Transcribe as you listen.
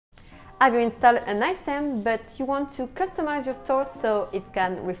Have you installed a nice theme but you want to customize your store so it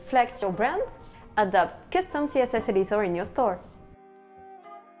can reflect your brand? Adopt Custom CSS Editor in your store.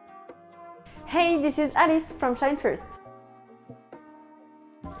 Hey, this is Alice from Shine First.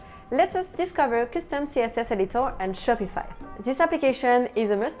 Let us discover Custom CSS Editor and Shopify. This application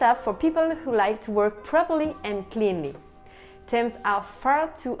is a must-have for people who like to work properly and cleanly. Themes are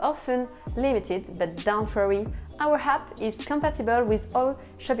far too often limited, but don't worry, our app is compatible with all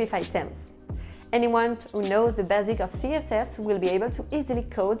Shopify themes. Anyone who knows the basics of CSS will be able to easily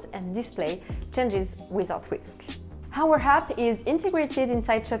code and display changes without risk. Our app is integrated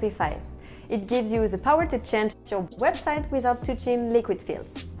inside Shopify. It gives you the power to change your website without touching liquid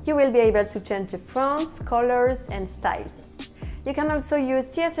fields. You will be able to change the fonts, colors, and styles. You can also use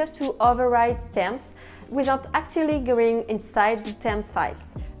CSS to override themes without actually going inside the themes files.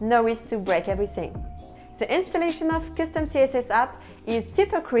 No risk to break everything. The installation of Custom CSS app is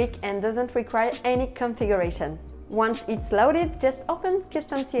super quick and doesn't require any configuration. Once it's loaded, just open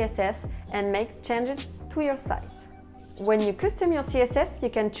Custom CSS and make changes to your site. When you custom your CSS,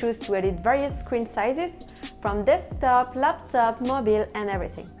 you can choose to edit various screen sizes from desktop, laptop, mobile, and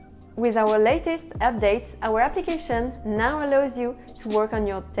everything. With our latest updates, our application now allows you to work on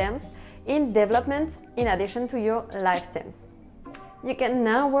your themes in development in addition to your live themes. You can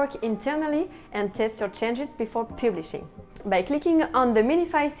now work internally and test your changes before publishing. By clicking on the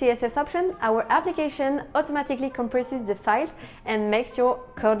Minify CSS option, our application automatically compresses the files and makes your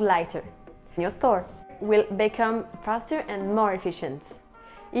code lighter. Your store will become faster and more efficient.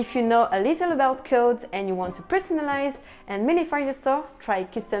 If you know a little about code and you want to personalize and minify your store, try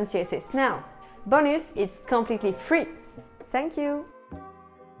Custom CSS now. Bonus, it's completely free. Thank you!